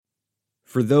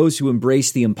For those who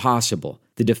embrace the impossible,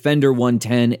 the Defender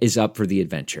 110 is up for the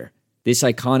adventure. This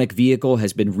iconic vehicle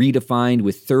has been redefined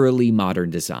with thoroughly modern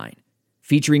design.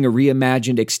 Featuring a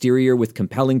reimagined exterior with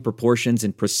compelling proportions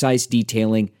and precise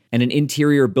detailing, and an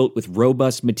interior built with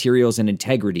robust materials and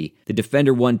integrity, the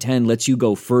Defender 110 lets you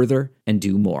go further and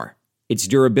do more. Its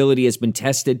durability has been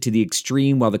tested to the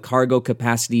extreme, while the cargo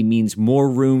capacity means more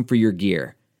room for your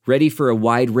gear. Ready for a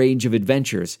wide range of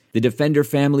adventures, the Defender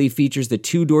family features the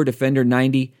two-door Defender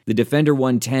 90, the Defender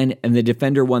 110, and the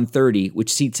Defender 130,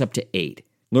 which seats up to 8.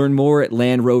 Learn more at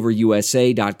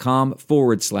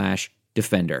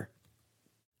LandRoverUSA.com/Defender.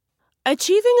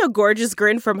 Achieving a gorgeous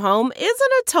grin from home isn't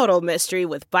a total mystery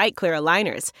with Bite Clear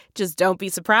aligners. Just don't be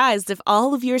surprised if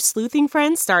all of your sleuthing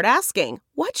friends start asking,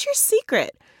 "What's your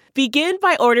secret?" Begin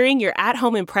by ordering your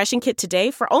at-home impression kit today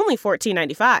for only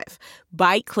 $14.95.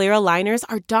 Bite Clear aligners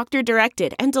are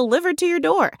doctor-directed and delivered to your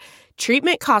door.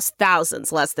 Treatment costs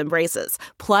thousands less than braces.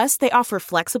 Plus, they offer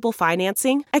flexible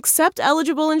financing, accept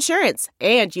eligible insurance,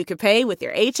 and you can pay with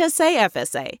your HSA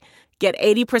FSA. Get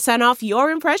 80% off your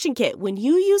impression kit when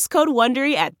you use code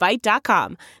WONDERY at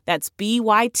Byte.com. That's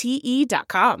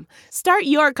BYTE.com. Start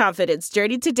your confidence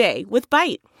journey today with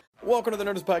Byte. Welcome to the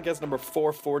Nerdist Podcast number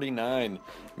 449.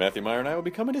 Matthew Meyer and I will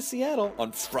be coming to Seattle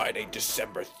on Friday,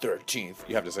 December 13th.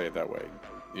 You have to say it that way.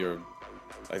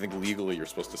 I think legally you're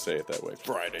supposed to say it that way.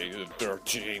 Friday the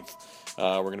 13th.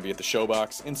 We're going to be at the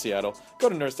Showbox in Seattle. Go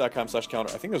to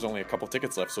nerdist.com/calendar. I think there's only a couple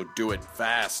tickets left, so do it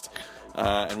fast.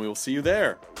 And we will see you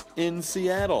there in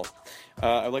Seattle.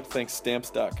 I'd like to thank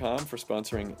Stamps.com for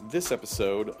sponsoring this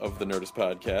episode of the Nerdist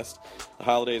Podcast. The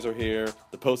holidays are here.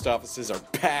 The post offices are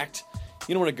packed.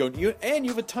 You don't want to go, and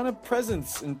you have a ton of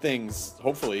presents and things,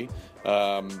 hopefully,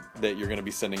 that you're going to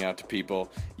be sending out to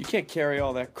people. You can't carry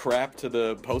all that crap to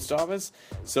the post office,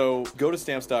 so go to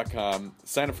Stamps.com,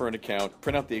 sign up for an account,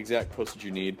 print out the exact postage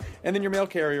you need, and then your mail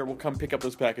carrier will come pick up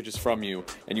those packages from you,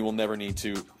 and you will never need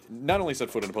to not only set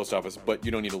foot in a post office, but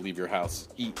you don't need to leave your house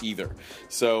either.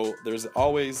 So there's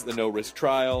always the no-risk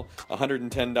trial,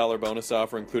 $110 bonus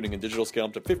offer, including a digital scale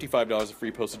up to $55 of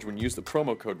free postage when you use the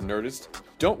promo code NERDIST.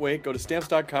 Don't wait. Go to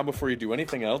Stamps.com before you do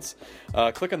anything else.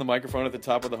 Click on the microphone at the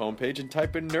top of the homepage and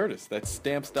type in NERDIST. That's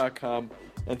Stamps.com.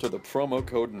 Enter the promo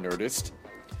code NERDIST.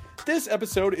 This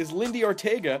episode is Lindi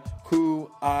Ortega,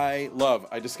 who I love.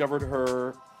 I discovered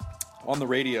her on the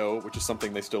radio, which is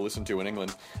something they still listen to in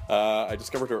England. I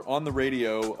discovered her on the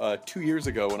radio 2 years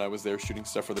ago when I was there shooting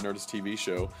stuff for the Nerdist TV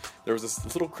show. There was this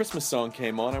little Christmas song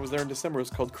came on. I was there in December. It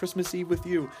was called Christmas Eve with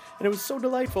You, and it was so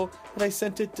delightful. And I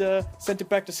sent it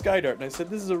back to Skydart, and I said,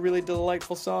 "This is a really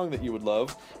delightful song that you would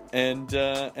love." And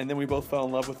then we both fell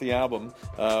in love with the album,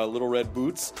 Little Red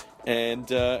Boots, and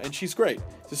she's great.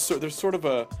 There's sort of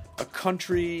a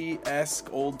country-esque,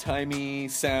 old-timey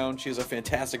sound. She has a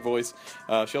fantastic voice.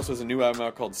 She also has a new album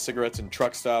out called Cigarettes and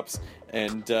Truck Stops,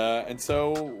 and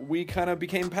so we kind of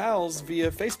became pals via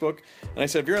Facebook, and I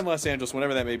said, if you're in Los Angeles,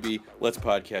 whenever that may be, let's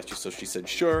podcast you. So she said,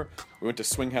 sure. We went to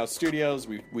Swing House Studios,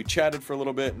 we chatted for a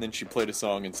little bit, and then she played a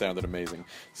song and sounded amazing.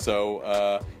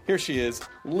 So here she is,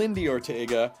 Lindi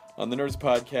Ortega, on the Nerdist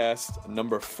Podcast,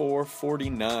 number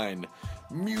 449.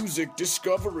 Music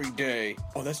Discovery Day.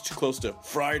 Oh, that's too close to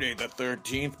Friday the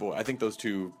 13th. Boy, I think those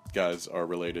two guys are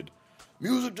related.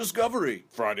 Music Discovery,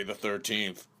 Friday the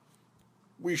 13th.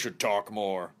 We should talk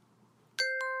more.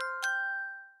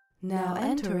 Now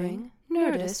entering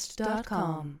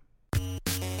Nerdist.com.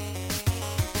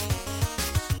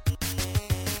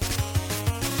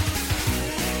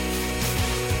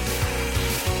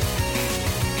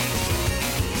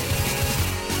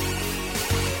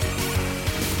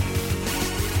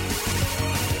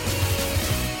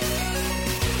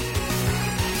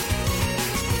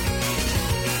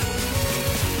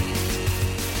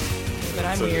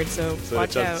 I'm weird, so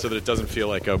watch out. So that it doesn't feel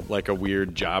like a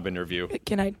weird job interview.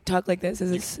 Can I talk like this?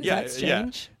 Is that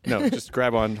strange? Yeah. No, just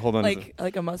grab on, hold on.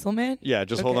 like a muscle man? Yeah,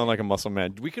 just hold on like a muscle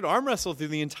man. We could arm wrestle through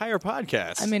the entire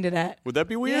podcast. I'm into that. Would that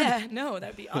be weird? Yeah, no,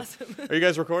 that'd be awesome. Are you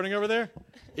guys recording over there?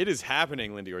 It is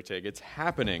happening, Lindi Ortega. It's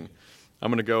happening.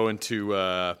 I'm going to go into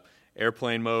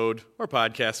airplane mode or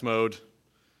podcast mode.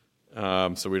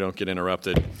 So we don't get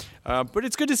interrupted. But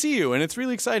it's good to see you, and it's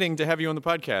really exciting to have you on the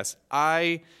podcast.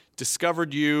 I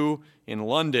discovered you in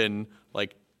London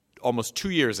like almost 2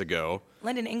 years ago.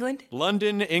 London, England?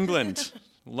 London, England.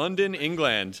 London,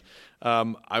 England.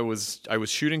 I was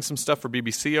shooting some stuff for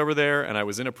BBC over there, and I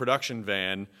was in a production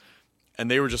van,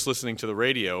 and they were just listening to the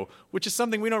radio, which is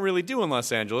something we don't really do in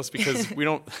Los Angeles because we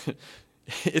don't –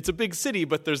 it's a big city,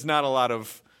 but there's not a lot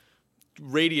of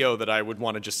radio that I would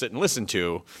want to just sit and listen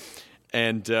to.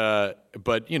 And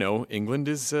but, you know, England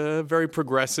is very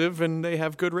progressive, and they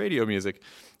have good radio music.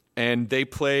 and they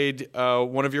played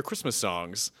one of your Christmas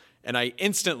songs, and I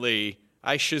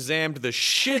Shazammed the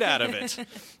shit out of it.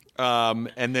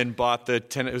 And then bought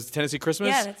it was Tennessee Christmas?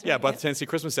 Yeah, that's right. Yeah, bought the Tennessee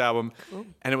Christmas album. Cool.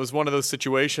 And it was one of those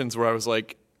situations where I was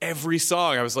like, every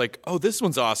song, I was like, oh, this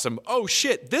one's awesome. Oh,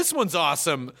 shit, this one's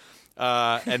awesome.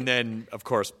 And then, of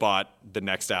course, bought the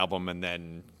next album, and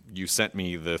then you sent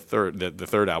me the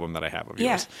third album that I have of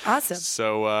yours. Yeah, awesome.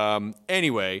 So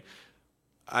anyway,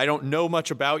 I don't know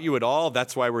much about you at all.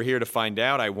 That's why we're here to find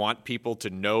out. I want people to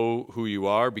know who you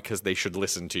are because they should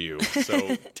listen to you.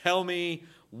 So tell me,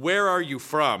 where are you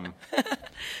from?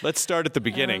 Let's start at the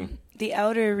beginning. The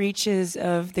outer reaches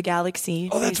of the galaxy.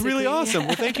 Oh, that's really awesome.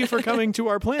 Well, thank you for coming to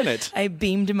our planet. I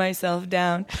beamed myself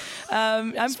down.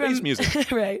 I'm Space from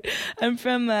music. Right. I'm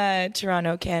from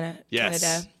Toronto, Canada.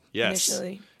 Yes.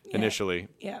 Initially.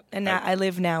 Yeah. And now I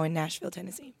live now in Nashville,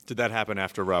 Tennessee. Did that happen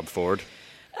after Rob Ford?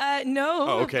 No.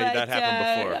 Oh, okay. But, that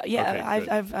happened before. Yeah,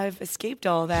 okay, I've escaped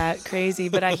all that crazy,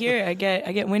 but I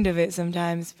get wind of it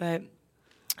sometimes. But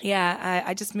yeah,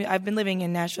 I've been living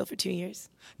in Nashville for 2 years.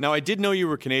 Now, I did know you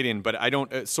were Canadian, but I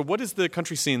don't. So, what is the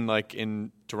country scene like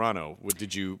in Toronto?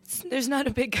 Did you? There's not a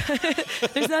big.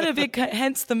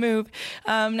 Hence the move.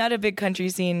 Not a big country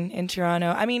scene in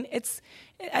Toronto. I mean,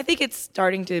 I think it's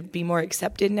starting to be more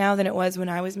accepted now than it was when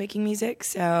I was making music.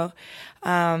 So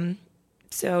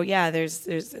yeah,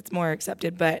 it's more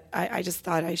accepted. But I just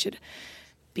thought I should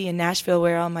be in Nashville,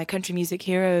 where all my country music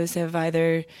heroes have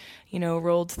either,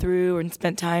 rolled through and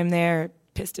spent time there, or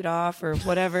pissed it off, or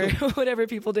whatever, whatever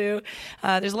people do.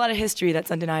 There's a lot of history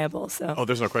that's undeniable. So. Oh,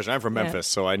 there's no question. I'm from Memphis,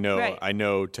 so I know Right. I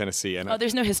know Tennessee. And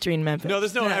there's no history in Memphis. No,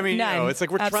 there's no. I mean, none. it's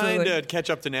like we're Absolutely. trying to catch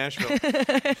up to Nashville.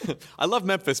 I love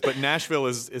Memphis, but Nashville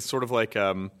is sort of like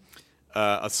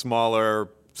a smaller,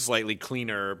 slightly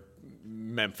cleaner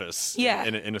Memphis. Yeah.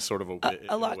 In a sort of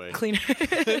a lot way. cleaner.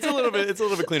 It's a little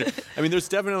bit cleaner. I mean, there's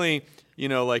definitely,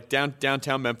 like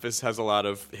downtown Memphis has a lot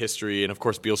of history, and of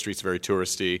course Beale Street's very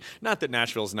touristy. Not that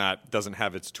Nashville's doesn't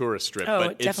have its tourist strip, Oh,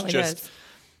 but it it's definitely just,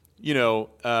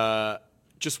 does.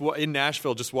 just in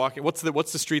Nashville, just walking. What's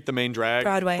the street? The main drag?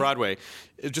 Broadway.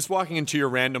 Just walking into your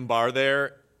random bar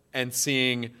there and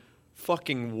seeing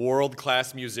fucking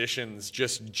world-class musicians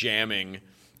just jamming.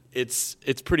 It's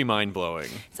pretty mind-blowing.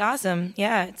 It's awesome.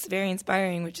 Yeah, it's very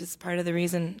inspiring, which is part of the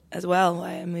reason as well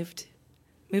why I moved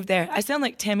there. I sound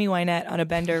like Tammy Wynette on a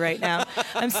bender right now.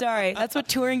 I'm sorry. That's what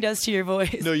touring does to your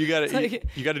voice. No, you got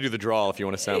to do the drawl if you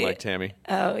want to sound like Tammy.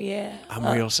 Oh yeah. I'm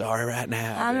real sorry right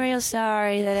now. I'm real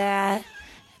sorry that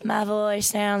my voice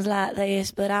sounds like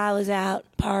this, but I was out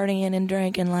partying and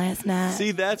drinking last night.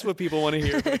 See, that's what people want to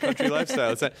hear from the country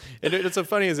lifestyle. It's so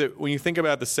funny is that when you think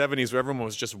about the 70s where everyone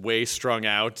was just way strung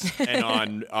out and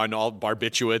on all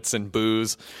barbiturates and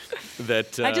booze,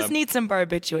 that I just need some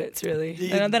barbiturates,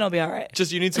 really. And then I'll be all right.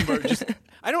 You need some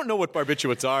I don't know what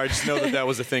barbiturates are. I just know that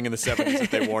was a thing in the 70s that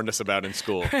they warned us about in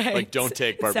school. Right. Like, don't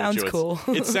take barbiturates. Sounds cool.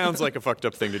 It sounds like a fucked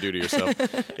up thing to do to yourself.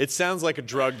 It sounds like a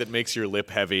drug that makes your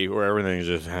lip heavy, where everything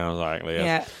just sounds like this.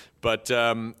 Yeah. But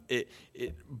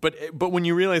but when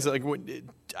you realize that,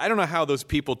 I don't know how those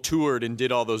people toured and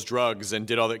did all those drugs and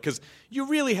did all that, because you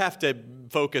really have to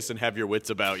focus and have your wits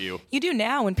about you. You do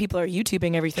now when people are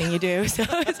YouTubing everything you do, so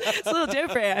it's a little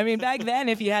different. I mean, back then,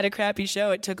 if you had a crappy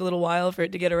show, it took a little while for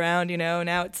it to get around.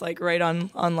 Now it's like right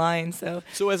online. So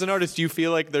as an artist, do you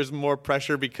feel like there's more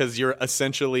pressure because you're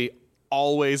essentially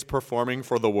always performing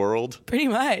for the world? Pretty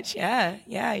much, yeah.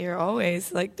 You're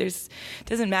always like, it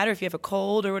doesn't matter if you have a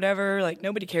cold or whatever. Like,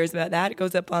 nobody cares about that. It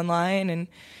goes up online and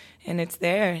it's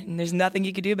there, and there's nothing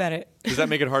you can do about it. Does that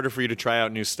make it harder for you to try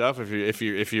out new stuff if you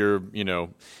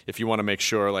want to make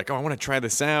sure, like, oh, I want to try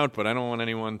this out, but I don't want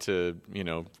anyone to,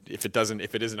 if it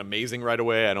isn't amazing right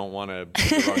away, I don't want to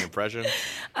give the wrong impression?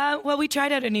 Well, we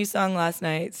tried out a new song last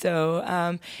night, so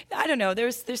I don't know.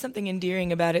 There's something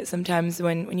endearing about it sometimes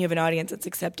when you have an audience that's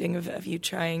accepting of you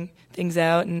trying things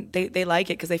out, and they like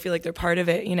it because they feel like they're part of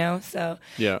it, So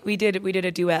yeah. we did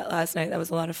a duet last night. That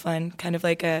was a lot of fun. Kind of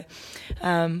like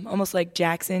almost like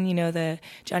Jackson, the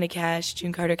Johnny Cash,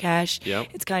 June Carter Cash. Yep.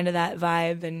 It's kind of that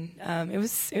vibe, and it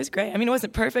was great. I mean, it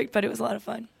wasn't perfect, but it was a lot of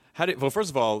fun. Well, first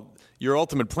of all, your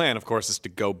ultimate plan, of course, is to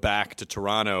go back to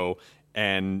Toronto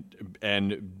and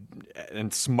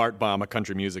smart bomb a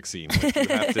country music scene.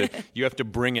 Like, you have to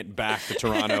bring it back to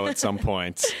Toronto at some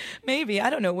point. Maybe. I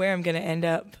don't know where I'm going to end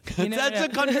up. That's a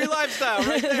country lifestyle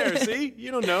right there. See?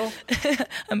 You don't know.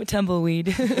 I'm a tumbleweed.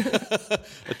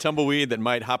 A tumbleweed that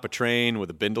might hop a train with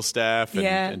a bindle staff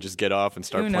and just get off and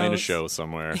start playing a show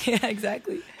somewhere. Yeah,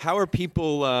 exactly. How are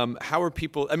people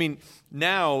I mean,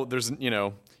 now there's,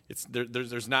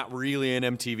 there's not really an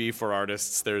MTV for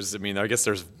artists. I guess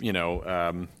there's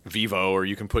Vivo, or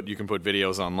you can put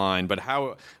videos online. But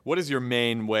what is your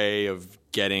main way of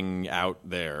getting out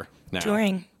there now?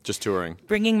 Touring. Just touring.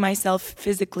 Bringing myself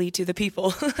physically to the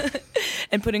people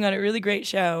and putting on a really great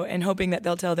show and hoping that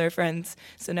they'll tell their friends.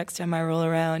 So next time I roll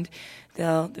around,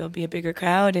 there'll be a bigger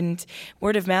crowd. And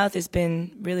word of mouth has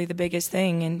been really the biggest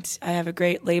thing. And I have a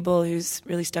great label who's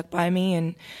really stuck by me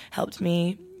and helped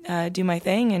me do my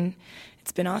thing. And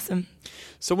it's been awesome.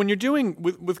 So when you're doing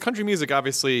with country music,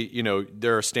 obviously,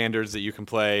 there are standards that you can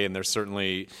play, and there's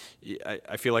certainly,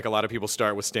 I feel like a lot of people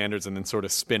start with standards and then sort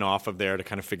of spin off of there to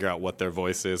kind of figure out what their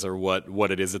voice is or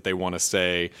what it is that they want to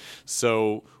say.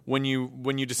 So when you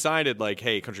decided, like,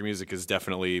 hey, country music is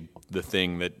definitely the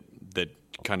thing that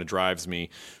kind of drives me,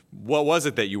 what was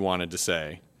it that you wanted to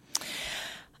say?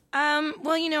 Well,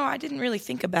 I didn't really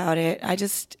think about it. I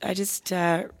just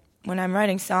when I'm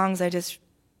writing songs, I just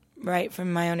write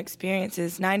from my own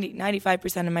experiences.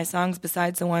 95% of my songs,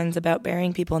 besides the ones about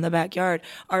burying people in the backyard,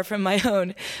 are from my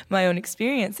own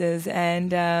experiences.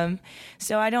 And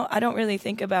so I don't really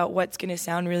think about what's going to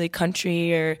sound really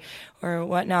country or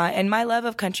whatnot. And my love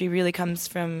of country really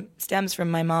stems from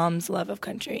my mom's love of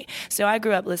country. So I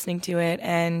grew up listening to it,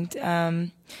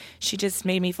 and she just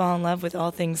made me fall in love with all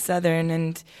things Southern.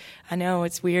 And I know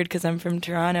it's weird because I'm from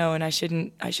Toronto, and I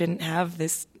shouldn't have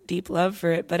this deep love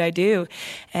for it, but I do,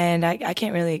 and I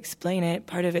can't really explain it.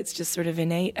 Part of it's just sort of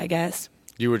innate, I guess.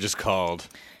 You were just called.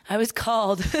 I was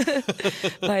called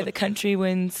by the country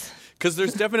winds. Because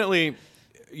there's definitely,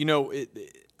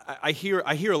 I hear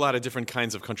a lot of different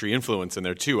kinds of country influence in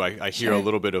there too. I hear a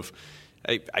little bit of,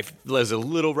 there's a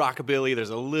little rockabilly, there's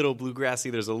a little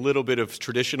bluegrassy, there's a little bit of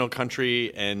traditional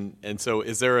country, and so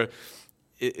is there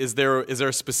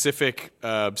a specific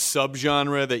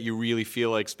subgenre that you really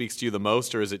feel like speaks to you the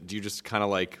most, or do you just kind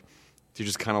of like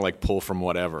pull from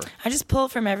whatever? I just pull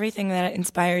from everything that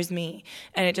inspires me,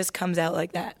 and it just comes out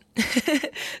like that.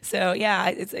 So yeah,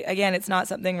 it's not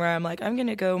something where I'm like, I'm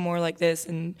gonna go more like this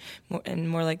and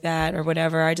more like that or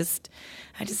whatever. I just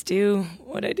do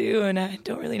what I do, and I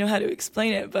don't really know how to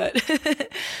explain it, but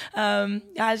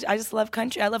I just love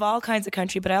country. I love all kinds of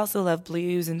country, but I also love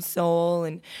blues and soul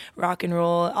and rock and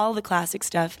roll, all the classic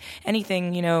stuff,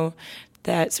 anything,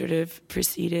 that sort of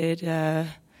preceded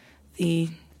the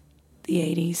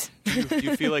 80s. Do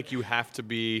you feel like you have to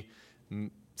be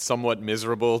somewhat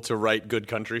miserable to write good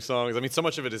country songs? I mean, so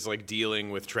much of it is like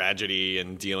dealing with tragedy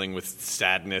and dealing with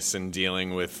sadness and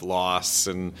dealing with loss,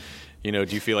 and do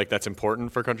you feel like that's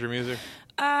important for country music?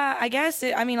 I guess.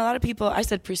 A lot of people. I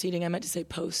said preceding. I meant to say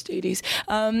post 80s.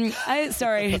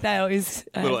 Sorry, that always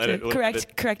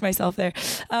correct myself there.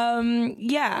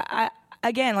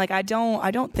 I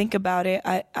don't think about it.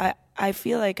 I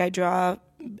feel like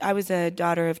I was a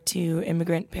daughter of two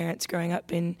immigrant parents growing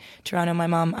up in Toronto. My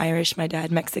mom Irish, my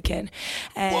dad Mexican.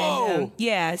 And, whoa!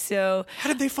 So how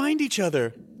did they find each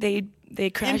other? They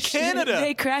crashed in Canada.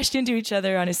 They crashed into each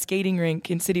other on a skating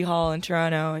rink in City Hall in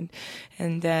Toronto,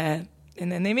 and then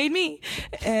they made me.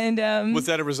 And was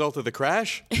that a result of the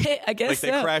crash? I guess they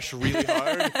crashed really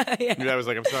hard. Yeah. Your dad was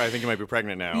like, "I'm sorry, I think you might be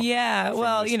pregnant now." Yeah,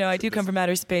 well, I do come from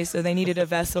outer space, so they needed a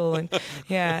vessel, and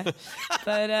yeah,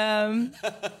 but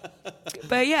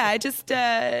yeah, I just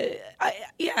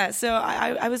so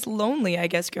I was lonely, I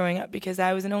guess, growing up because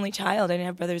I was an only child. I didn't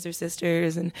have brothers or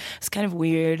sisters, and it was kind of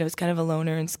weird. I was kind of a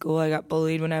loner in school. I got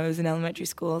bullied when I was in elementary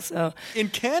school. So in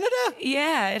Canada?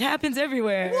 Yeah, it happens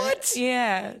everywhere. What?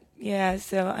 Yeah,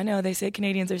 so I know they say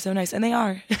Canadians are so nice, and they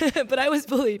are, but I was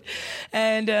bullied,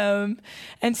 and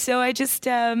so I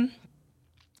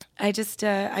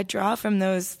draw from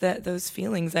those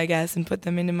feelings, I guess, and put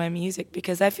them into my music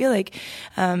because I feel like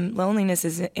loneliness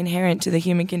is inherent to the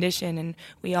human condition, and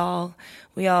we all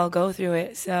go through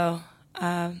it. So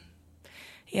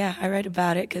yeah, I write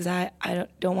about it because I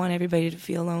don't want everybody to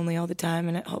feel lonely all the time,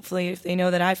 and hopefully, if they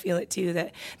know that I feel it too,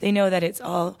 that they know that it's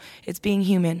being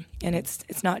human, and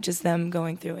it's not just them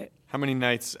going through it. How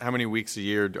many weeks a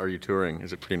year are you touring?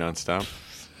 Is it pretty nonstop?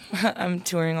 I'm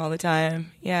touring all the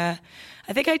time. Yeah,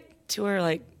 I think I tour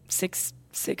like 6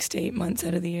 to 8 months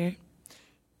out of the year.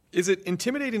 Is it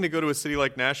intimidating to go to a city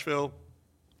like Nashville,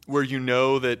 where you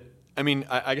know that? I mean,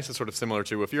 I guess it's sort of similar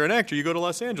to if you're an actor, you go to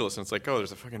Los Angeles and it's like, oh,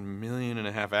 there's a fucking 1.5 million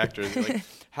actors. Like,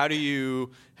 how do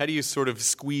you sort of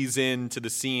squeeze into the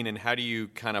scene, and how do you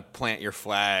kind of plant your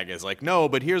flag as like, no,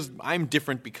 but I'm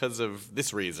different because of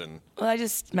this reason? Well, I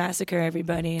just massacre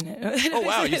everybody. Oh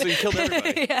wow, so you killed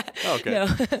everybody. Yeah. Oh, okay.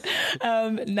 No,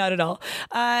 not at all.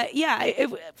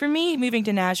 For me, moving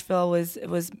to Nashville was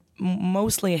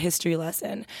mostly a history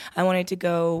lesson. I wanted to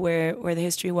go where the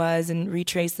history was and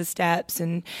retrace the steps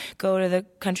and go to the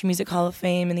Country Music Hall of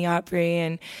Fame and the Opry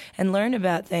and learn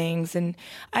about things. And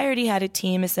I already had a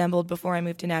team assembled before I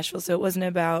moved to Nashville, so it wasn't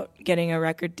about getting a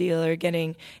record deal or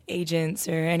getting agents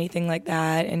or anything like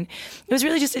that. And it was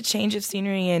really just a change of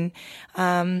scenery and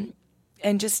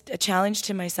just a challenge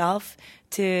to myself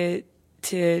to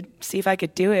see if I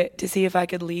could do it, to see if I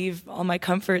could leave all my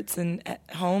comforts and at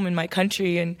home in my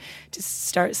country and just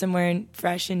start somewhere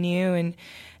fresh and new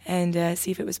and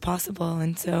see if it was possible.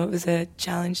 And so it was a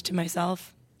challenge to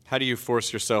myself. How do you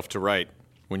force yourself to write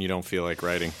when you don't feel like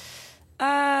writing?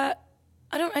 I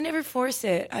never force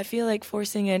it. I feel like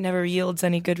forcing it never yields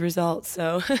any good results.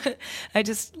 So I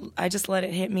just let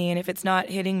it hit me. And if it's not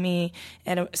hitting me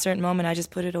at a certain moment, I just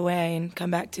put it away and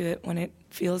come back to it when it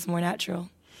feels more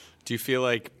natural. Do you feel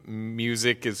like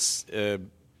music is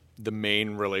the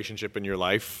main relationship in your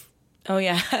life? Oh,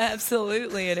 yeah,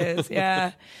 absolutely it is.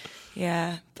 Yeah.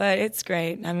 Yeah. But it's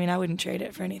great. I mean, I wouldn't trade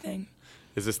it for anything.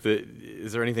 Is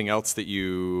there anything else that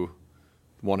you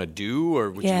want to do,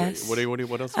 or would yes. what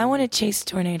else? I want to chase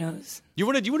tornadoes. You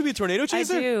want to be a tornado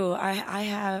chaser? I do.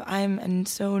 I'm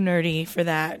so nerdy for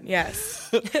that. Yes.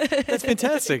 That's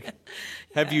fantastic.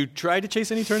 Have you tried to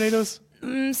chase any tornadoes?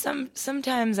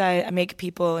 Sometimes I make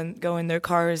people and go in their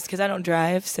cars because I don't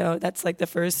drive, so that's like the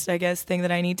first, I guess, thing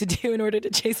that I need to do in order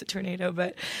to chase a tornado.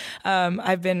 But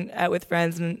I've been out with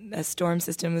friends and a storm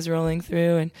system was rolling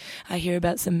through, and I hear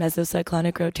about some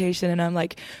mesocyclonic rotation, and I'm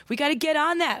like, we got to get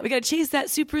on that. We got to chase that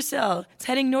supercell. It's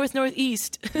heading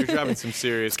north-northeast. You're driving some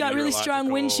serious. It's got really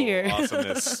strong wind shear.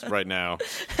 Awesomeness right now.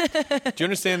 Do you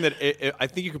understand that? I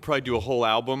think you could probably do a whole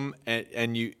album,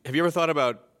 and you have you ever thought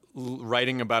about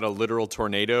writing about a literal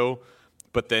tornado,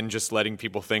 but then just letting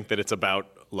people think that it's about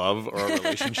love or a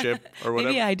relationship or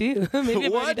whatever? Maybe I do. Maybe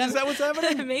what? Is that what's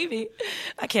happening? Maybe.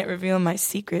 I can't reveal my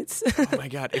secrets. Oh my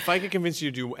God. If I could convince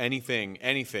you to do anything,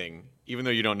 even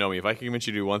though you don't know me, if I could convince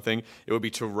you to do one thing, it would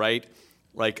be to write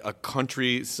like a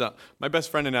country song. My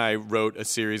best friend and I wrote a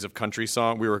series of country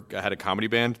songs. I had a comedy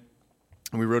band,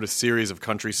 and we wrote a series of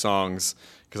country songs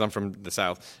because I'm from the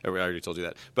South. I already told you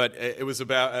that. But it was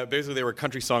about, basically they were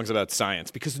country songs about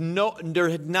science because there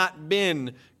had not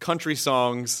been country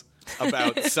songs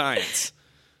about science.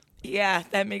 Yeah,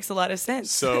 that makes a lot of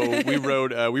sense. So we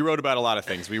wrote about a lot of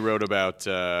things. We wrote about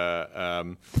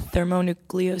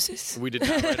thermonucleosis. We did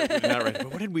not write.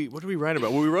 But what did we write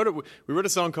about? Well, we wrote a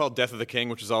song called "Death of the King,"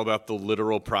 which is all about the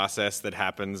literal process that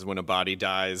happens when a body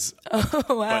dies. Oh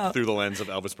wow! But through the lens of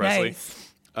Elvis Presley, nice.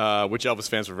 Which Elvis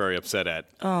fans were very upset at.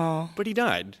 Oh, but he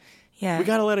died. Yeah, we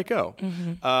gotta let it go.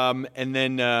 Mm-hmm. And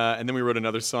then we wrote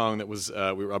another song that was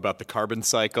we were about the carbon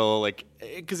cycle, like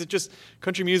because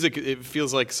country music, it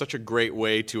feels like such a great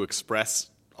way to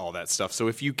express all that stuff. So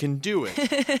if you can do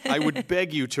it, I would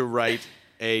beg you to write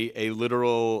a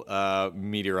literal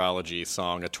meteorology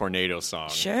song, a tornado song,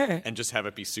 sure, and just have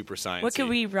it be super sciencey. What could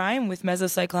we rhyme with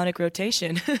mesocyclonic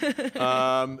rotation?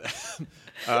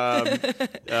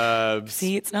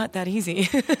 See, it's not that easy.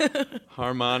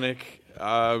 Harmonic.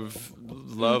 Of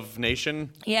Love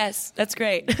Nation? Yes, that's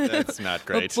great. That's not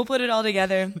great. We'll put it all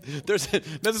together.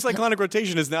 Mesocyclonic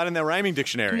rotation is not in that rhyming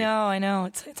dictionary. No, I know.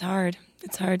 It's hard.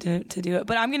 It's hard to do it.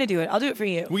 But I'm going to do it. I'll do it for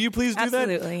you. Will you please do that?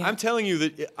 Absolutely. Yeah. I'm telling you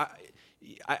that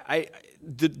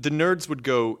the nerds would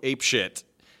go ape shit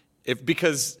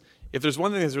because if there's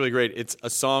one thing that's really great, it's a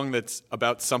song that's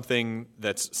about something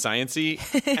that's sciencey,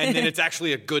 and then it's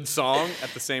actually a good song at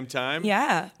the same time.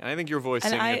 Yeah. And I think your voice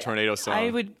singing a tornado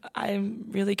song. I'm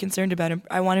really concerned about him.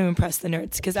 I want to impress the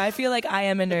nerds because I feel like I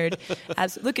am a nerd.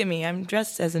 Look at me. I'm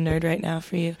dressed as a nerd right now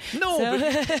for you. No.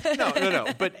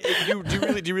 But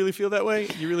do you really feel that way?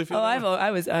 You really feel that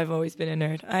way? I've always been a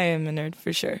nerd. I am a nerd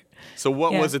for sure. So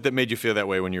what was it that made you feel that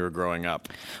way when you were growing up?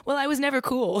 Well, I was never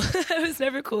cool. I was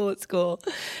never cool at school.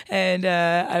 And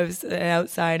I was an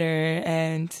outsider,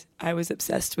 and I was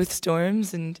obsessed with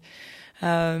storms, and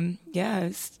I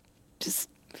was just,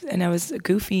 and I was a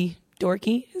goofy,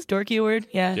 dorky. Is dorky a word?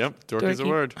 Yeah. Yep, dorky's a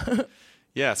word.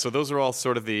 Yeah, so those are all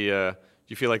sort of the. Do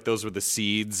you feel like those were the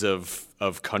seeds of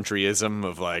countryism?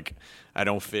 Of like, I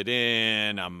don't fit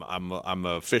in. I'm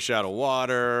a fish out of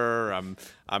water.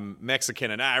 I'm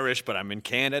Mexican and Irish, but I'm in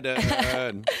Canada.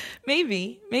 And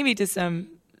maybe to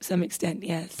some extent,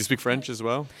 yes. Do you speak French as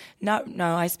well? No,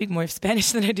 I speak more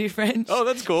Spanish than I do French. Oh,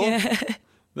 that's cool. Yeah.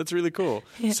 That's really cool.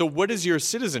 Yeah. So what is your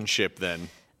citizenship then?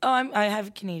 Oh, I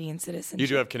have Canadian citizenship. You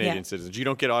do have Canadian citizenship. You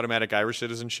don't get automatic Irish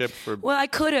citizenship for. Well, I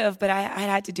could have, but I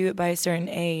had to do it by a certain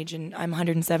age, and I'm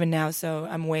 107 now, so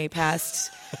I'm way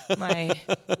past my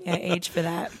age for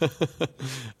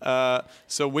that.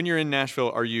 So when you're in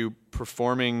Nashville, are you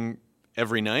performing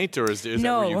every night, or is that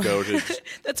No. where you go to?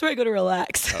 That's where I go to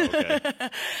relax.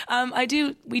 Oh,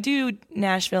 okay. We do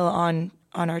Nashville on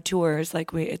our tours,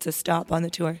 like it's a stop on the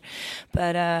tour,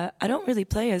 but I don't really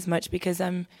play as much because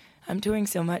I'm touring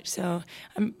so much, so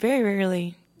I'm very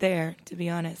rarely there, to be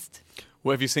honest.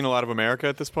 Well, have you seen a lot of America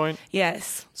at this point?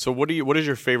 Yes. So what is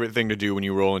your favorite thing to do when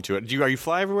you roll into it? Are you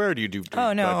fly everywhere, or do you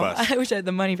Oh no, by bus? I wish I had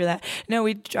the money for that. No,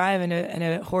 we drive in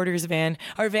a hoarder's van.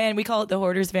 Our van, we call it the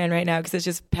hoarder's van right now because it's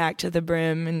just packed to the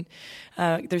brim, and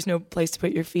there's no place to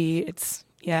put your feet. It's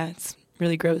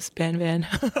really gross, van.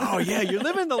 Oh yeah, you're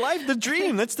living the life, the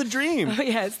dream. That's the dream. Oh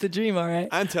yeah, it's the dream, all right.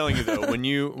 I'm telling you though, when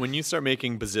you start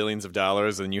making bazillions of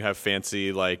dollars and you have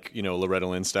fancy, like, Loretta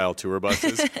Lynn style tour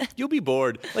buses, you'll be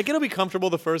bored. Like, it'll be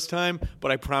comfortable the first time, but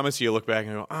I promise you'll look back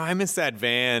and go, oh, I miss that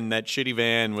van, that shitty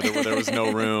van where there was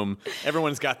no room.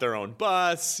 Everyone's got their own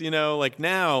bus, like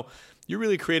now you're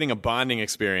really creating a bonding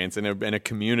experience and a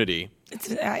community.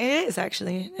 It is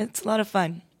actually. It's a lot of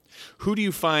fun. Who do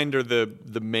you find are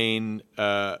the main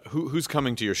who's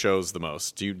coming to your shows the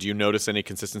most? Do you notice any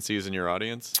consistencies in your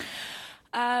audience?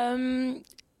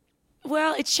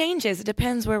 Well, it changes. It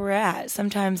depends where we're at.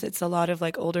 Sometimes it's a lot of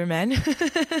like older men,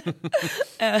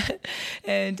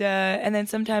 and then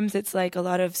sometimes it's like a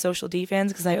lot of Social D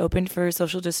fans because I opened for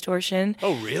Social Distortion.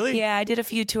 Oh, really? Yeah, I did a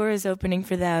few tours opening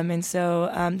for them, and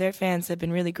so their fans have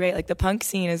been really great. Like the punk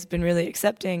scene has been really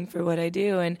accepting for what I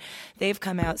do, and they've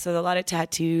come out. So a lot of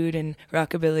tattooed and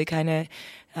rockabilly kind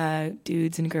of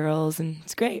dudes and girls, and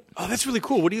it's great. Oh, that's really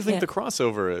cool. What do you think the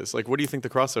crossover is? Like, what do you think the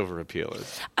crossover appeal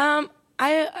is?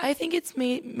 I think it's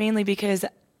mainly because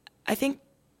I think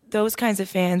those kinds of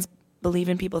fans believe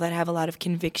in people that have a lot of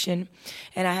conviction,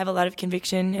 and I have a lot of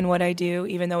conviction in what I do,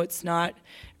 even though it's not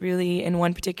really in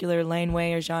one particular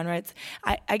laneway or genre.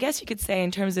 I guess you could say in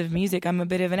terms of music, I'm a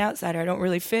bit of an outsider. I don't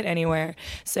really fit anywhere.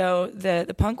 So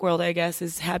the punk world, I guess,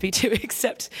 is happy to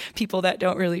accept people that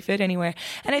don't really fit anywhere.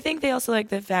 And I think they also like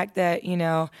the fact that,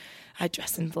 I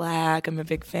dress in black. I'm a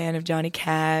big fan of Johnny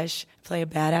Cash. Play a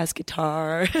badass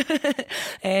guitar,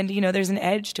 and there's an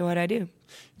edge to what I do.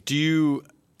 Do you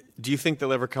think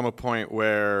there'll ever come a point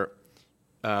where,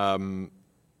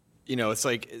 it's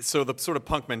like the sort of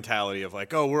punk mentality of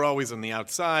like, oh, we're always on the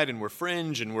outside and we're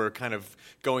fringe and we're kind of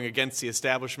going against the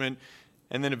establishment,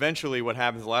 and then eventually what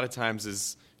happens a lot of times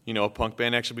is, a punk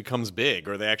band actually becomes big,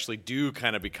 or they actually do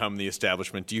kind of become the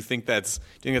establishment. Do you think that's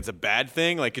a bad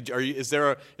thing? Like, is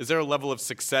there a level of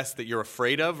success that you're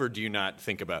afraid of, or do you not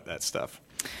think about that stuff?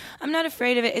 I'm not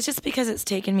afraid of it. It's just because it's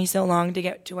taken me so long to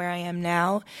get to where I am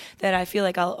now that I feel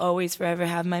like I'll always forever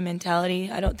have my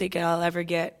mentality. I don't think I'll ever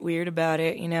get weird about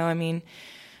it.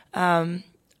 I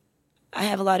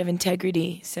have a lot of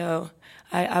integrity, so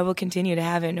I will continue to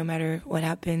have it no matter what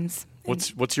happens.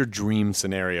 What's your dream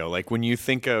scenario? Like when you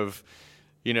think of,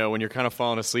 when you're kind of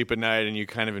falling asleep at night and you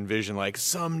kind of envision like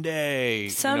someday,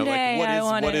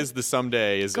 what is the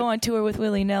someday? Is go on tour with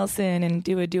Willie Nelson and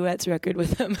do a duets record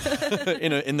with him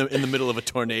in the middle of a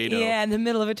tornado? Yeah, in the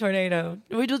middle of a tornado.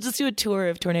 We'll just do a tour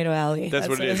of Tornado Alley. That's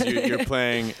what it is. You're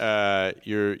playing.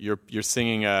 You're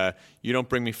singing. You Don't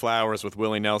Bring Me Flowers with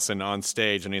Willie Nelson on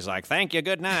stage, and he's like, "Thank you,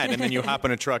 good night," and then you hop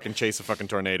in a truck and chase a fucking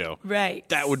tornado. Right.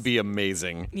 That would be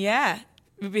amazing. Yeah.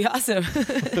 It would be awesome.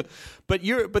 But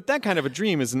that kind of a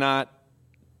dream is not.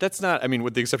 That's not. I mean,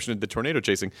 with the exception of the tornado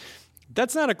chasing,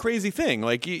 that's not a crazy thing.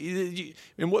 Like,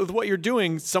 and with what you're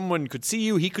doing, someone could see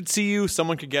you. He could see you.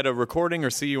 Someone could get a recording or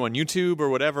see you on YouTube or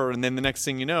whatever, and then the next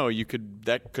thing you know,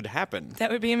 that could happen. That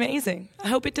would be amazing. I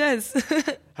hope it does.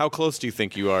 How close do you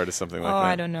think you are to something like that?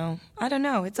 I don't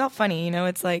know. It's all funny,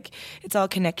 It's like it's all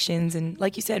connections and,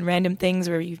 like you said, random things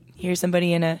where you hear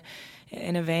somebody in a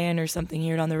van or something,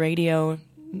 hear it on the radio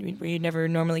where you'd never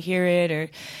normally hear it, or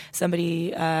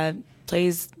somebody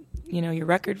plays, your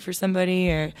record for somebody,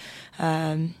 or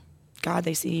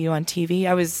they see you on TV.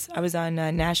 I was on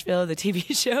Nashville, the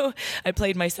TV show. I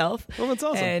played myself. Well, that's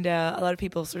awesome. And a lot of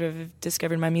people sort of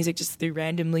discovered my music just through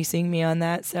randomly seeing me on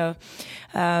that. So,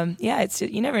 it's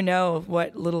you never know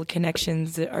what little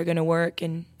connections are going to work,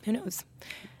 and who knows.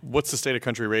 What's the state of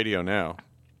country radio now?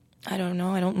 I don't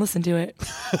know. I don't listen to it.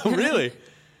 Really?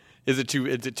 Is it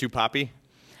too poppy?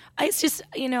 It's just,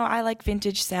 I like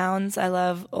vintage sounds. I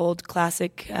love old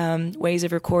classic ways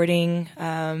of recording.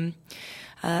 I'm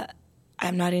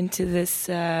not into this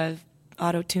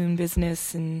auto-tune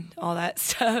business and all that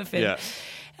stuff. And,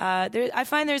 I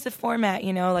find there's a format,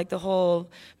 like the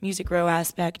whole Music Row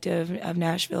aspect of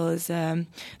Nashville is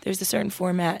there's a certain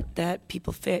format that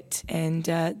people fit, and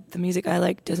the music I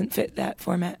like doesn't fit that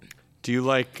format. Do you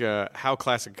like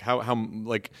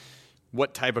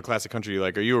what type of classic country do you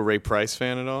like? Are you a Ray Price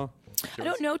fan at all? I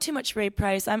don't know too much Ray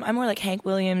Price. I'm more like Hank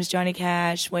Williams, Johnny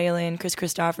Cash, Waylon, Chris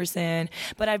Christopherson.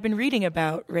 But I've been reading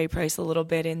about Ray Price a little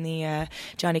bit in the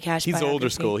Johnny Cash He's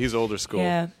biography. older school.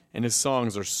 Yeah. And his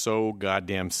songs are so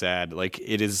goddamn sad. Like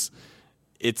it's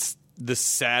the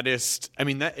saddest. I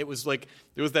mean, there was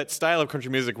that style of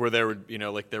country music where there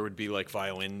would be like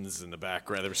violins in the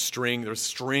background. There was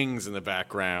strings in the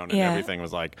background, and everything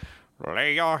was like,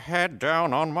 lay your head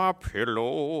down on my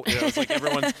pillow. It's like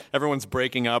everyone's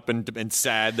breaking up and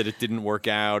sad that it didn't work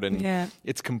out, and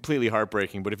it's completely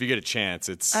heartbreaking. But if you get a chance,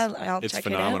 it's check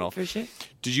phenomenal. It out for sure.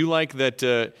 Did you like that?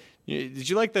 Did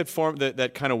you like that form,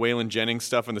 that kind of Waylon Jennings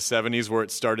stuff in the 70s where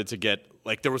it started to get,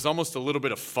 like, there was almost a little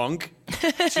bit of funk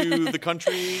to the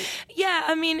country? Yeah,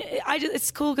 I mean,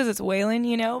 it's cool because it's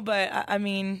Waylon, but I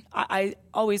mean, I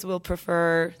always will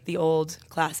prefer the old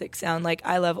classic sound. Like,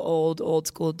 I love old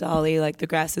school Dolly, like The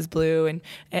Grass is Blue and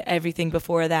everything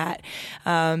before that.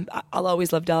 I'll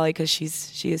always love Dolly because she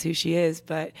is who she is,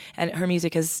 and her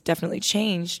music has definitely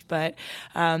changed, but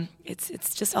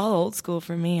it's just all old school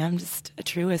for me. I'm just a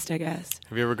truist, I guess.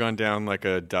 Have you ever gone down like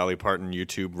a Dolly Parton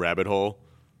YouTube rabbit hole?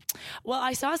 Well,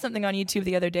 I saw something on YouTube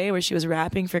the other day where she was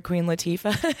rapping for Queen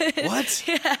Latifah. What?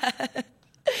 Yeah.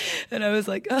 And I was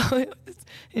like, oh, it's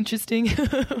interesting.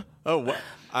 Oh, what?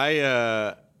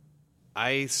 I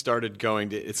started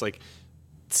going to, it's like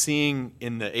seeing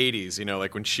in the 80s,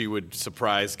 like when she would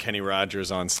surprise Kenny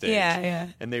Rogers on stage. Yeah.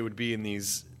 And they would be in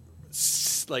these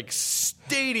like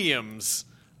stadiums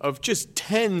of just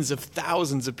tens of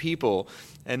thousands of people,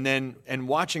 and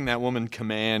watching that woman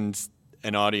command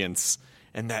an audience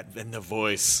and the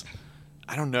voice.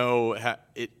 I don't know.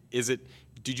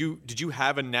 Did you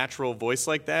have a natural voice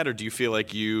like that, or do you feel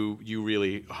like you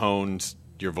really honed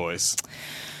your voice?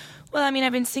 Well, I mean,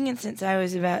 I've been singing since I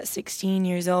was about 16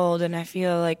 years old, and I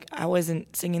feel like I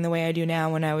wasn't singing the way I do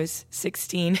now when I was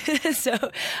 16.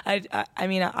 So,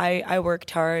 I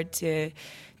worked hard to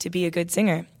be a good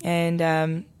singer,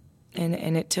 and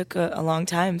it took a long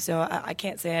time. So I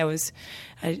can't say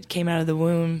I came out of the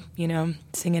womb,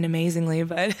 singing amazingly.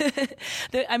 But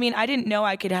I didn't know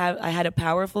I had a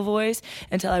powerful voice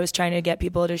until I was trying to get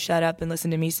people to shut up and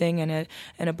listen to me sing in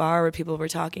a bar where people were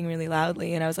talking really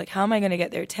loudly. And I was like, how am I going to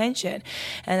get their attention?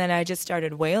 And then I just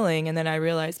started wailing. And then I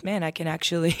realized, man, I can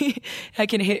actually, I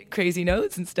can hit crazy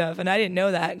notes and stuff. And I didn't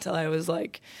know that until I was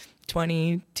like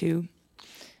 22.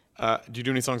 Do you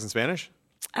do any songs in Spanish?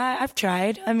 I've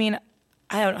tried. I mean,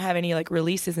 I don't have any like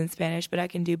releases in Spanish, but I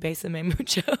can do Bésame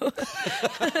Mucho.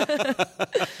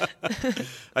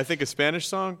 I think a Spanish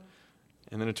song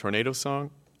and then a tornado song.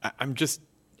 I'm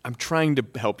trying to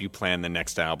help you plan the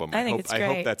next album. I think it's great. I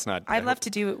hope that's not. I'd love to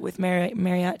do it with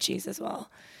mariachis as well.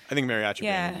 I think mariachi.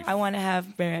 Yeah, I want to have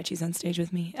mariachis on stage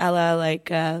with me, a la like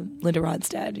Linda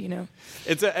Ronstadt.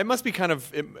 It must be kind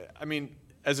of. I mean,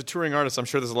 as a touring artist, I'm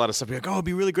sure there's a lot of stuff. You're like, oh, it'd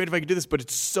be really great if I could do this, but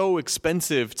it's so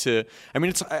expensive to. I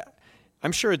mean,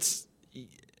 I'm sure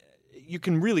you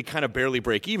can really kind of barely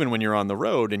break even when you're on the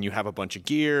road and you have a bunch of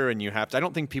gear and you have to. I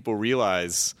don't think people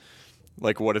realize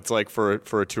like what it's like for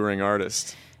a touring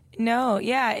artist. No,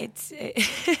 yeah,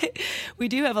 we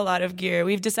do have a lot of gear.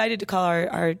 We've decided to call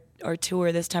our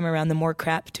tour this time around the More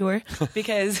Crap Tour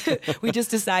because we just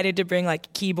decided to bring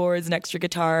like keyboards and extra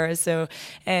guitars.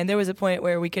 And there was a point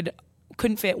where we couldn't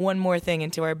fit one more thing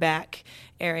into our back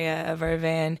area of our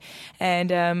van. And,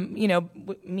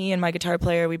 me and my guitar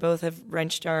player, we both have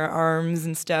wrenched our arms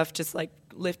and stuff, just like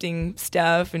lifting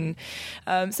stuff. And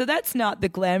so that's not the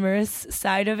glamorous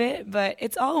side of it, but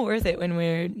it's all worth it when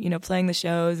we're, playing the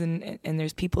shows and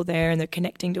there's people there and they're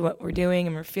connecting to what we're doing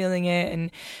and we're feeling it. And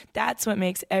that's what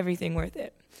makes everything worth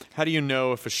it. How do you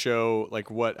know if a show,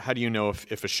 how do you know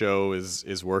if a show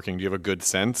is working? Do you have a good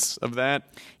sense of that?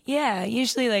 Yeah,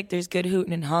 usually there's good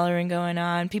hooting and hollering going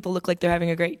on. People look like they're having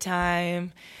a great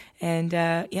time. And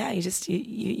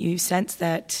you sense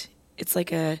that it's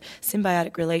like a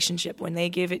symbiotic relationship. When they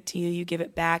give it to you, you give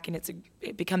it back, and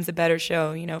it becomes a better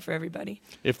show, for everybody.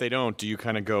 If they don't, do you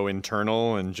kind of go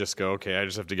internal and just go, okay, I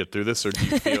just have to get through this, or do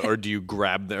you feel, or do you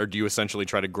or do you essentially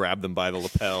try to grab them by the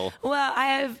lapel? Well,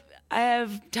 I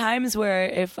have times where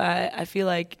if I feel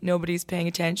like nobody's paying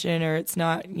attention or it's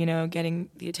not, getting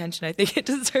the attention I think it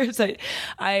deserves,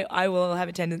 I will have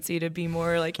a tendency to be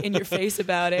more like in your face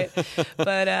about it.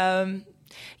 But I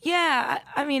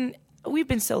mean, we've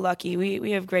been so lucky.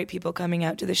 We have great people coming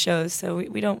out to the shows, so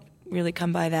we don't really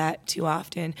come by that too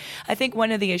often. I think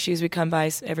one of the issues we come by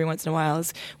every once in a while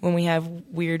is when we have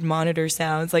weird monitor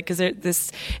sounds, like,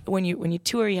 because when you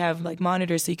tour, you have like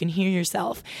monitors so you can hear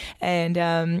yourself,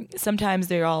 and sometimes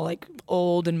they're all like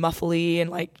old and muffly and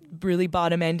like really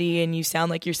bottom endy, and you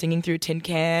sound like you're singing through a tin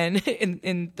can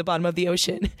in the bottom of the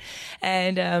ocean,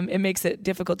 and it makes it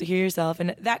difficult to hear yourself,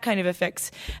 and that kind of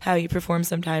affects how you perform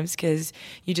sometimes because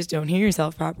you just don't hear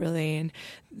yourself properly, and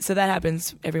so that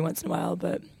happens every once in a while,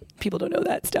 but people don't know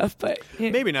that stuff. But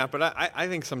maybe not, but I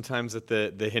think sometimes that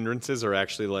the hindrances are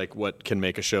actually like what can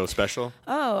make a show special.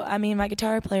 Oh, I mean, my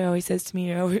guitar player always says to me,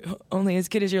 "You're only as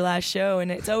good as your last show,"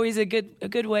 and it's always a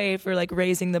good way for like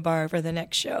raising the bar for the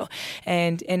next show,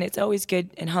 and it's always good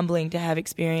and humbling to have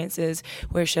experiences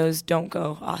where shows don't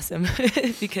go awesome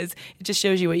because it just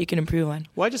shows you what you can improve on.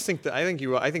 Well, I just think I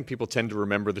think people tend to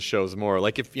remember the shows more.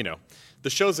 Like, if the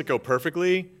shows that go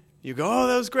perfectly, you go, oh,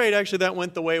 that was great. Actually, that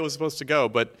went the way it was supposed to go.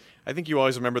 But I think you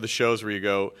always remember the shows where you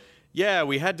go, yeah,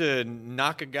 we had to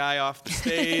knock a guy off the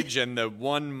stage, and the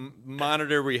one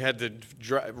monitor we had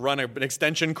to run an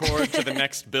extension cord to the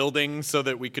next building so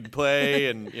that we could play,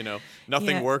 and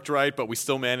nothing worked right, but we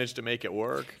still managed to make it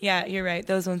work. Yeah, you're right.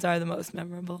 Those ones are the most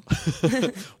memorable.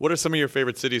 What are some of your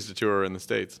favorite cities to tour in the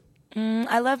States?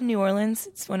 I love New Orleans.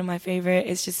 It's one of my favorite.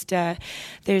 It's just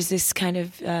there's this kind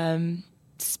of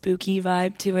spooky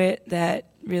vibe to it that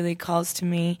really calls to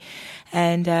me,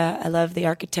 and I love the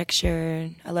architecture.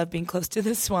 I love being close to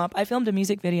the swamp. I filmed a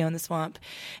music video in the swamp,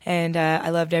 and I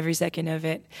loved every second of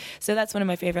it. So that's one of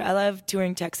my favorite. I love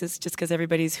touring Texas just because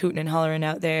everybody's hooting and hollering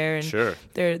out there, and sure,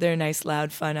 they're a nice,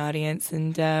 loud, fun audience.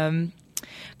 And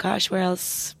gosh, where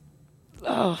else?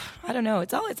 Oh, I don't know.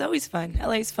 It's always fun.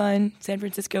 LA's fun. San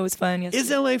Francisco was fun yesterday. Is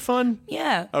LA fun?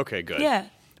 Yeah. Okay, good. Yeah.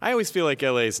 I always feel like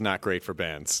LA is not great for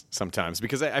bands sometimes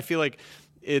because I feel like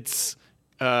it's.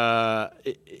 I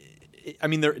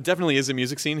mean, there definitely is a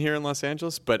music scene here in Los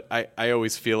Angeles, but I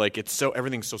always feel like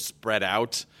everything's so spread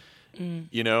out,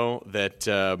 that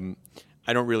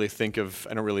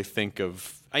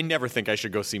I never think I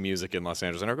should go see music in Los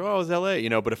Angeles. And I go, oh, it's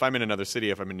LA, but if I'm in another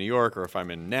city, if I'm in New York or if I'm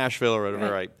in Nashville or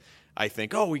whatever, right. I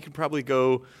think, oh, we could probably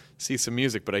go see some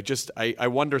music. But I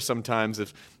wonder sometimes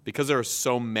if, because there are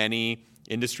so many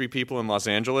industry people in Los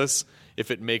Angeles,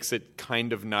 if it makes it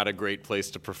kind of not a great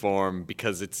place to perform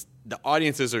because the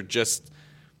audiences are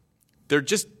they're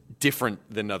just different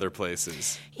than other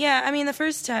places. Yeah, I mean, the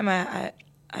first time I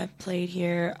played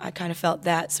here, I kind of felt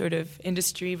that sort of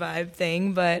industry vibe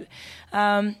thing, but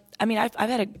I mean, I've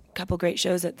had a couple great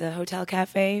shows at the Hotel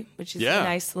Cafe, which is a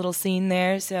nice little scene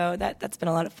there. So that's been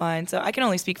a lot of fun. So I can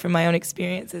only speak from my own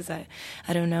experiences. I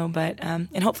don't know, but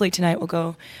and hopefully tonight will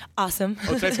go awesome.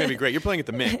 Oh, tonight's gonna be great. You're playing at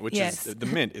the Mint, which yes. is the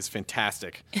Mint is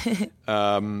fantastic.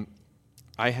 I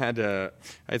had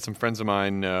some friends of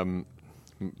mine.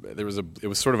 It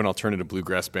was sort of an alternative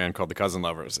bluegrass band called the Cousin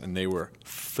Lovers, and they were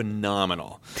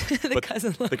phenomenal.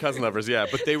 The Cousin Lovers, yeah,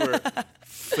 but they were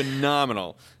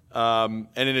phenomenal. And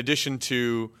in addition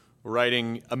to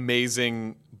writing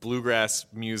amazing bluegrass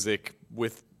music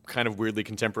with kind of weirdly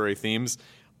contemporary themes,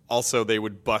 also they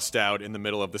would bust out in the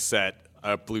middle of the set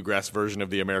a bluegrass version of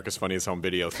the America's Funniest Home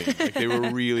Video theme. Like, they were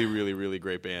a really, really, really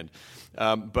great band.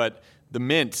 But the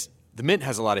Mint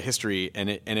has a lot of history, and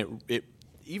it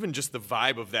even just the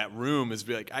vibe of that room is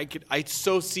like I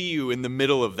so see you in the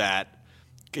middle of that.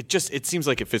 It seems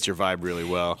like it fits your vibe really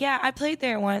well. Yeah, I played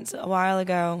there once a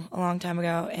long time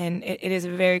ago, and it is a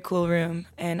very cool room.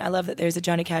 And I love that there's a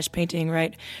Johnny Cash painting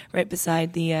right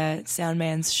beside the sound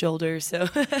man's shoulder. So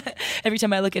every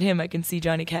time I look at him, I can see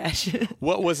Johnny Cash.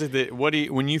 What was it that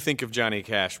when you think of Johnny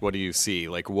Cash, what do you see?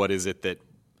 Like, what is it that?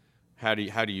 How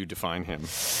do you define him?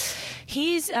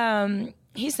 He's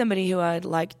somebody who I'd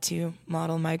like to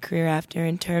model my career after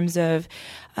in terms of,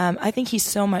 I think he's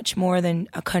so much more than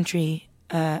a country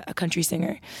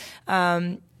singer.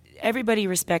 Everybody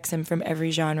respects him from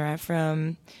every genre,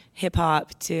 from hip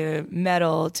hop to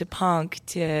metal to punk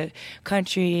to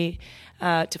country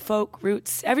to folk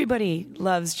roots. Everybody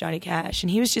loves Johnny Cash, and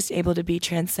he was just able to be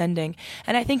transcending.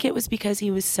 And I think it was because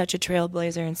he was such a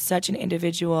trailblazer and such an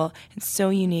individual and so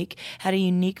unique, had a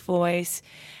unique voice.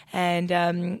 And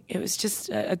it was just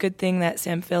a good thing that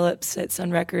Sam Phillips at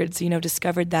Sun Records,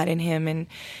 discovered that in him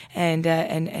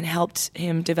and helped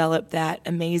him develop that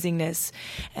amazingness.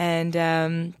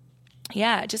 And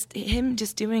just him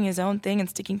just doing his own thing and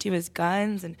sticking to his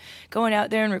guns and going out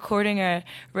there and recording a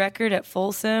record at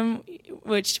Folsom,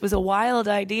 which was a wild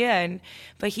idea.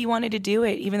 But he wanted to do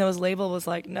it, even though his label was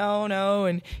like, no.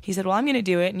 And he said, well, I'm going to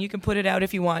do it, and you can put it out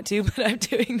if you want to, but I'm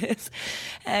doing this.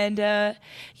 And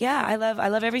I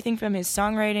love everything from his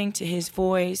songwriting to his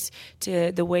voice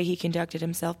to the way he conducted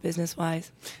himself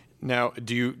business-wise. Now,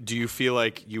 do you feel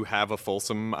like you have a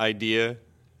fulsome idea?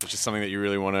 Which is something that you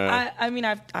really want to... I mean,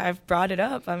 I've brought it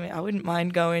up. I mean, I wouldn't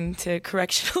mind going to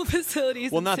correctional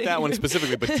facilities. Well, not that one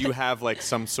specifically, but do you have like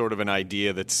some sort of an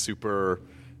idea that's super,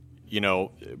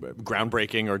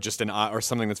 groundbreaking, or just or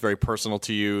something that's very personal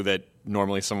to you that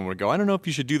normally someone would go, I don't know if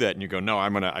you should do that, and you go, no,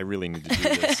 I really need to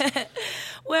do this.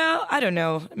 Well, I don't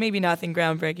know. Maybe nothing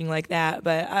groundbreaking like that,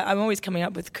 but I'm always coming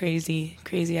up with crazy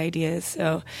ideas.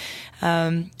 So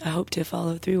I hope to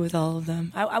follow through with all of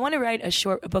them. I want to write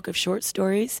a book of short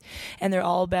stories, and they're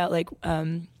all about like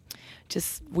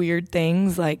just weird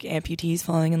things like amputees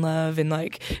falling in love and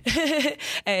like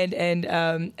and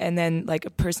then like a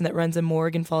person that runs a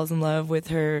morgue and falls in love with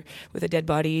a dead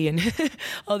body and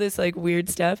all this like weird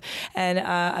stuff. And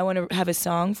I want to have a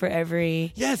song for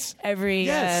every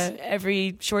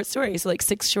short story. So like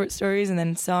 6 short stories and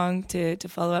then song to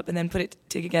follow up, and then put it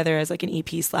together as like an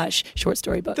EP/short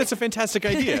story book. That's a fantastic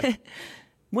idea.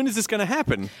 When is this going to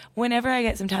happen? Whenever I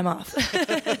get some time off.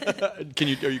 Are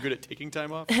you good at taking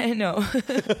time off? No.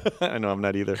 I know I'm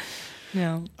not either.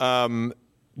 No.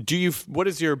 Do you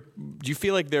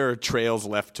feel like there are trails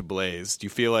left to blaze? Do you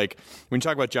feel like when you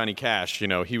talk about Johnny Cash,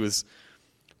 he was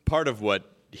part of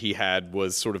what he had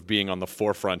was sort of being on the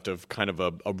forefront of kind of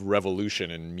a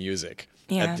revolution in music.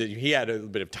 Yeah. He had a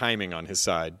bit of timing on his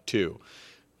side too.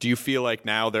 Do you feel like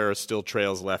now there are still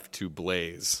trails left to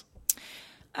blaze?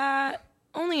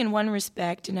 Only in one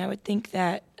respect, and I would think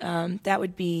that that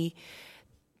would be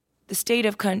the state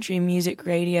of country music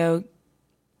radio,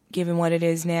 given what it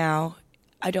is now.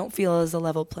 I don't feel is a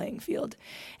level playing field,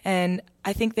 and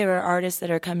I think there are artists that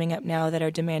are coming up now that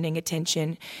are demanding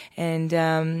attention, and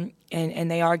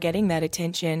they are getting that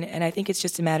attention, and I think it's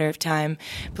just a matter of time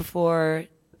before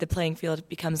the playing field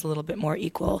becomes a little bit more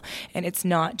equal, and it's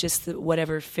not just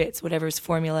whatever's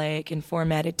formulaic and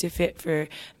formatted to fit for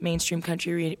mainstream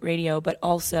country radio, but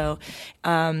also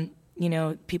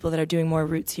people that are doing more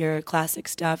rootsier classic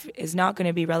stuff is not going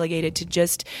to be relegated to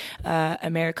just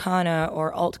Americana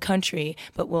or alt country,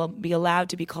 but will be allowed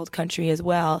to be called country as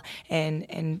well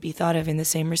and be thought of in the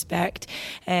same respect.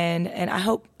 And I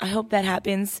hope that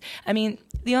happens. I mean,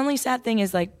 the only sad thing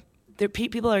is like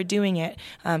people are doing it.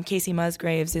 Casey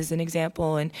Musgraves is an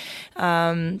example, and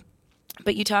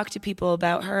but you talk to people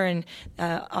about her, and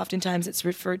oftentimes it's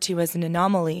referred to as an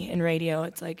anomaly in radio.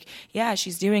 It's like, yeah,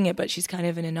 she's doing it, but she's kind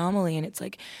of an anomaly, and it's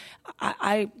like,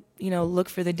 I look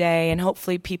for the day, and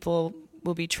hopefully people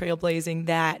will be trailblazing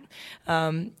that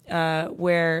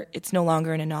where it's no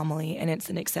longer an anomaly and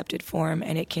it's an accepted form,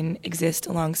 and it can exist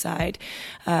alongside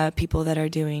people that are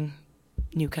doing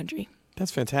new country.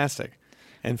 That's fantastic.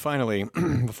 And finally,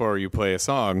 before you play a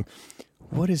song,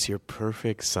 what is your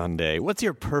perfect Sunday? What's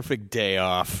your perfect day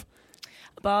off?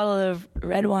 A bottle of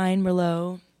red wine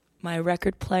Merlot, my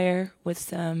record player with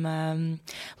some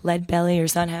Lead Belly or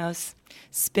Sunhouse,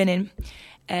 spinning,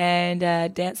 and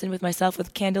dancing with myself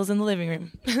with candles in the living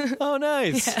room. Oh,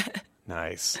 nice. Yeah.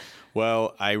 Nice.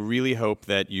 Well, I really hope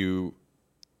that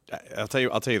I'll tell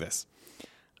you this.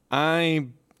 I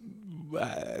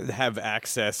have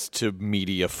access to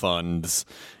media funds,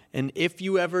 and if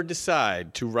you ever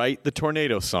decide to write the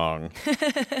Tornado song,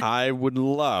 I would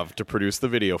love to produce the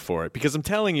video for it, because I'm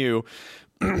telling you,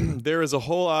 there is a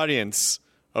whole audience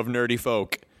of nerdy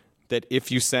folk that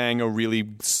if you sang a really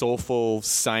soulful,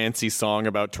 science-y song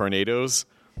about tornadoes,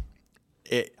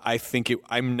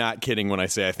 I'm not kidding when I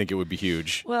say I think it would be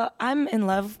huge. Well, I'm in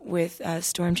love with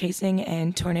storm chasing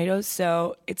and tornadoes,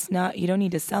 so you don't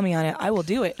need to sell me on it. I will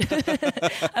do it.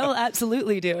 I will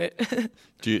absolutely do it.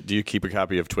 Do you keep a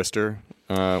copy of Twister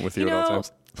with you at all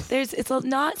times? It's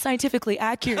not scientifically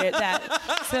accurate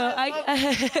so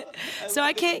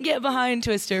I can't get behind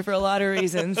Twister for a lot of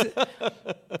reasons.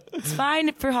 It's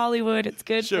fine for Hollywood. It's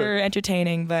good for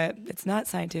entertaining, but it's not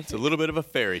scientific. It's a little bit of a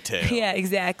fairy tale. Yeah,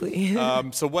 exactly.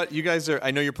 So what you guys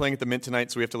I know you're playing at the Mint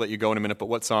tonight, so we have to let you go in a minute, but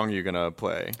what song are you going to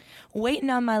play? Waiting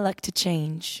on My Luck to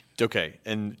Change. Okay,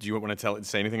 and do you want to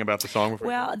say anything about the song?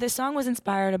 Well, the song was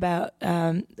inspired by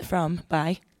I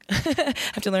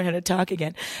have to learn how to talk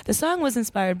again. The song was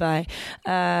inspired by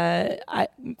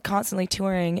constantly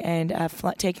touring and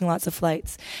taking lots of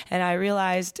flights. And I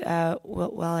realized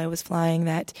while I was flying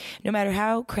that no matter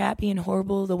how crappy and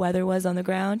horrible the weather was on the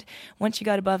ground, once you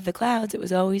got above the clouds, it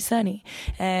was always sunny.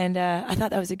 And I thought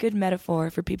that was a good metaphor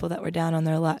for people that were down on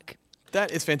their luck.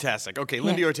 That is fantastic. Okay,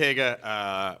 Lindi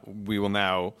Ortega, we will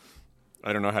now,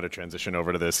 I don't know how to transition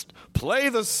over to this. Play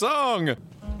the song!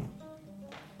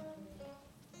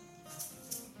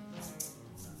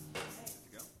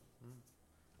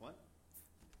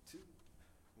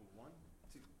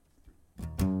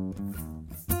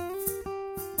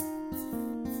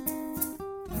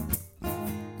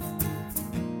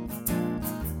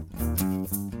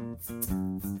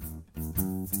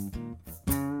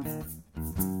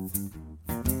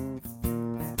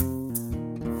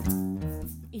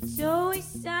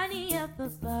 sunny up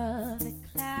above the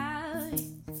clouds.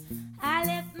 I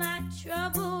left my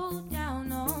trouble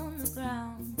down on the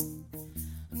ground.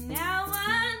 Now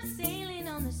I'm sailing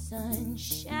on the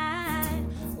sunshine,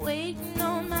 waiting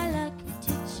on my luck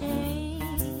to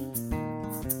change.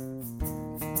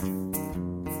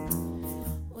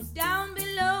 Well, down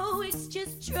below it's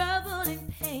just trouble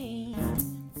and pain.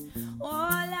 All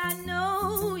I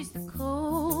know is the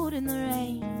cold and the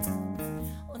rain.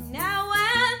 Well, now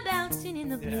I'm bouncing in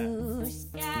the blue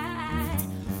sky,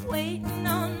 waiting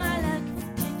on my luck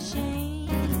to change.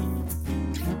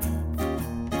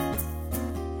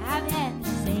 I've had the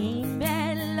same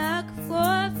bad luck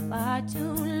for far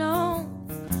too long,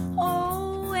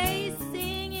 always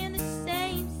singing the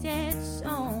same sad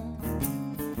song.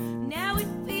 Now it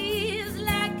feels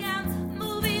like I'm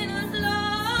moving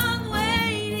along,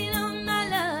 waiting on my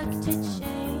luck to change.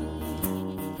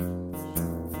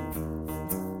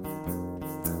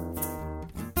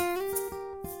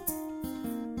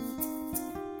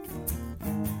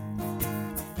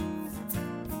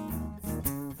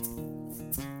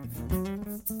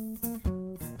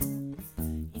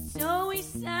 It's always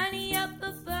sunny up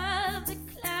above the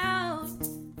clouds.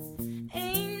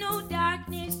 Ain't no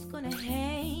darkness gonna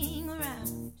hang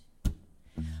around,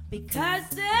 because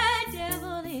the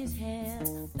devil is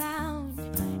hell-bound.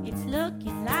 It's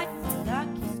looking like my luck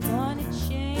is gonna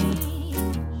change.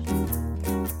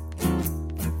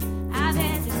 I've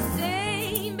had the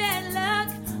same bad luck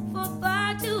for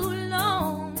far too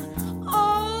long,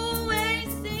 always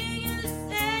singing the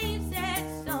same sad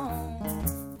song.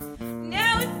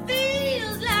 Now it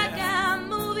feels like I'm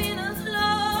moving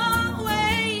along,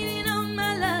 waiting on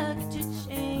my luck to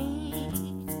change.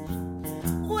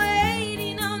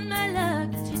 Waiting on my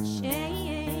luck to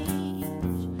change.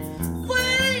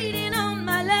 Waiting on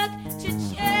my luck to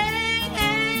change.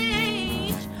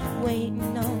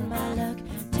 Waiting on my luck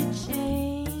to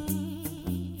change.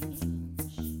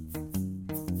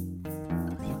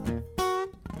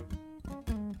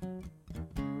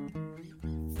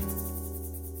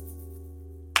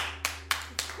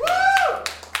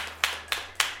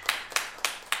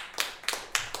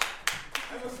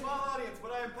 I have a small audience,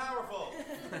 but I am powerful.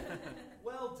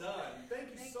 Well done. Thank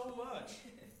you so much.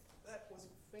 That was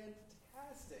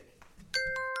fantastic.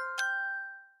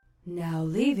 Now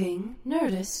leaving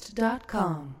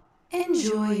Nerdist.com.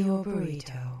 Enjoy your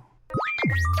burrito.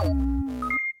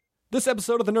 This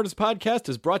episode of the Nerdist Podcast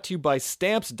is brought to you by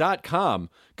Stamps.com.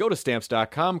 Go to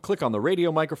Stamps.com, click on the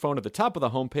radio microphone at the top of the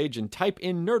homepage, and type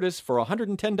in Nerdist for a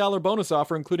 $110 bonus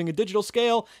offer, including a digital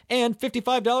scale and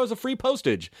 $55 of free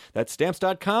postage. That's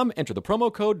Stamps.com. Enter the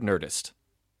promo code Nerdist.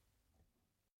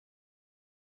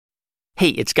 Hey,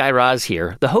 it's Guy Raz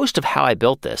here, the host of How I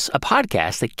Built This, a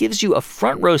podcast that gives you a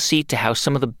front row seat to how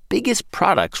some of the biggest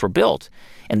products were built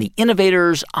and the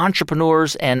innovators,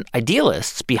 entrepreneurs, and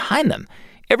idealists behind them.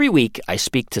 Every week, I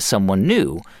speak to someone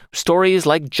new. Stories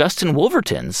like Justin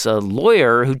Wolverton's, a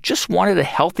lawyer who just wanted a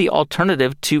healthy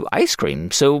alternative to ice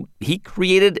cream, so he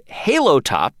created Halo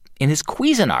Top in his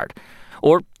Cuisinart.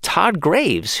 Or Todd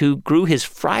Graves, who grew his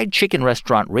fried chicken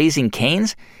restaurant Raising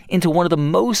Cane's into one of the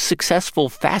most successful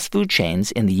fast food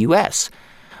chains in the U.S.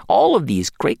 All of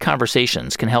these great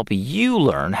conversations can help you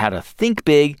learn how to think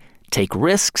big, take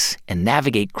risks, and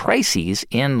navigate crises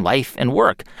in life and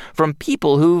work from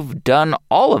people who've done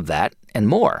all of that and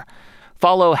more.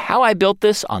 Follow How I Built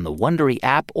This on the Wondery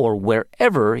app or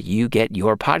wherever you get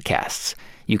your podcasts.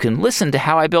 You can listen to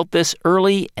How I Built This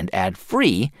early and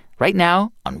ad-free right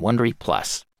now on Wondery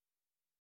Plus.